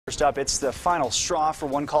First up, it's the final straw for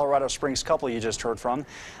one Colorado Springs couple you just heard from.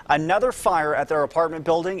 Another fire at their apartment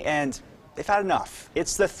building, and they've had enough.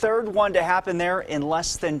 It's the third one to happen there in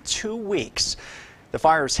less than 2 weeks. The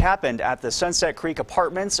fires happened at the Sunset Creek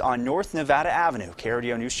Apartments on North Nevada Avenue.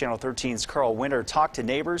 KRDO News Channel 13's Carl Winter talked to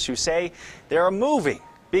neighbors who say they are moving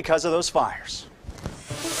because of those fires.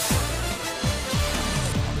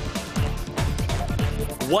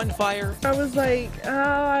 One fire. I was like, oh,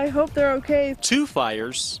 I hope they're okay. 2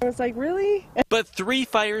 fires. I was like, really? But 3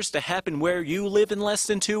 fires to happen where you live in less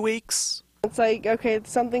than 2 weeks? It's like, okay,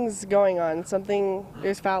 something's going on.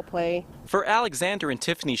 There's foul play. For Alexander and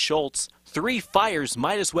Tiffani Schultz, 3 fires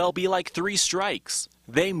might as well be like 3 strikes.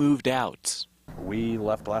 They moved out. We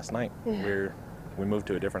left last night. We moved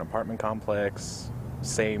to a different apartment complex,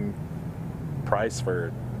 same price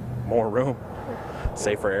for more room,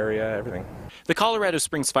 safer area, everything. The Colorado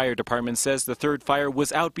Springs Fire Department says the 3rd fire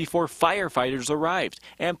was out before firefighters arrived,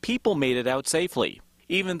 and people made it out safely.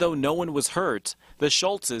 Even though no one was hurt, the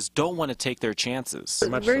Schultzes don't want to take their chances.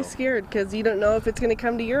 I'm very scared because you don't know if it's going to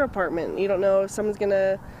come to your apartment. You don't know if someone's going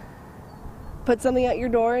to put something at your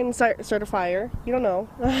door and start a fire. You don't know.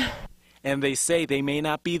 And they say they may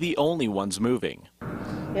not be the only ones moving.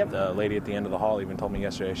 Yep. The lady at the end of the hall even told me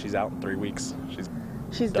yesterday she's out in 3 weeks.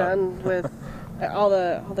 She's done with all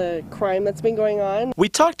the crime that's been going on. We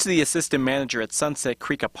talked to the assistant manager at Sunset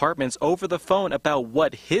Creek Apartments over the phone about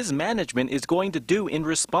what his management is going to do in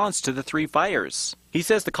response to the 3 fires. He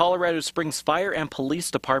says the Colorado Springs Fire and Police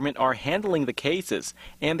Department are handling the cases,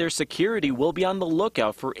 and their security will be on the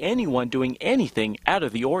lookout for anyone doing anything out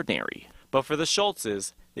of the ordinary. But for the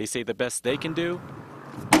Schultzes, they say the best they can do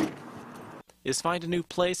is find a new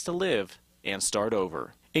place to live and start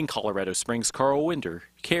over. In Colorado Springs, Carl Winter,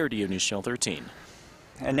 KRDO News Channel 13.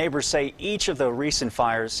 And neighbors say each of the recent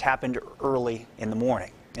fires happened early in the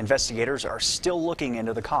morning. Investigators are still looking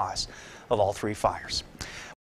into the cause of all 3 fires.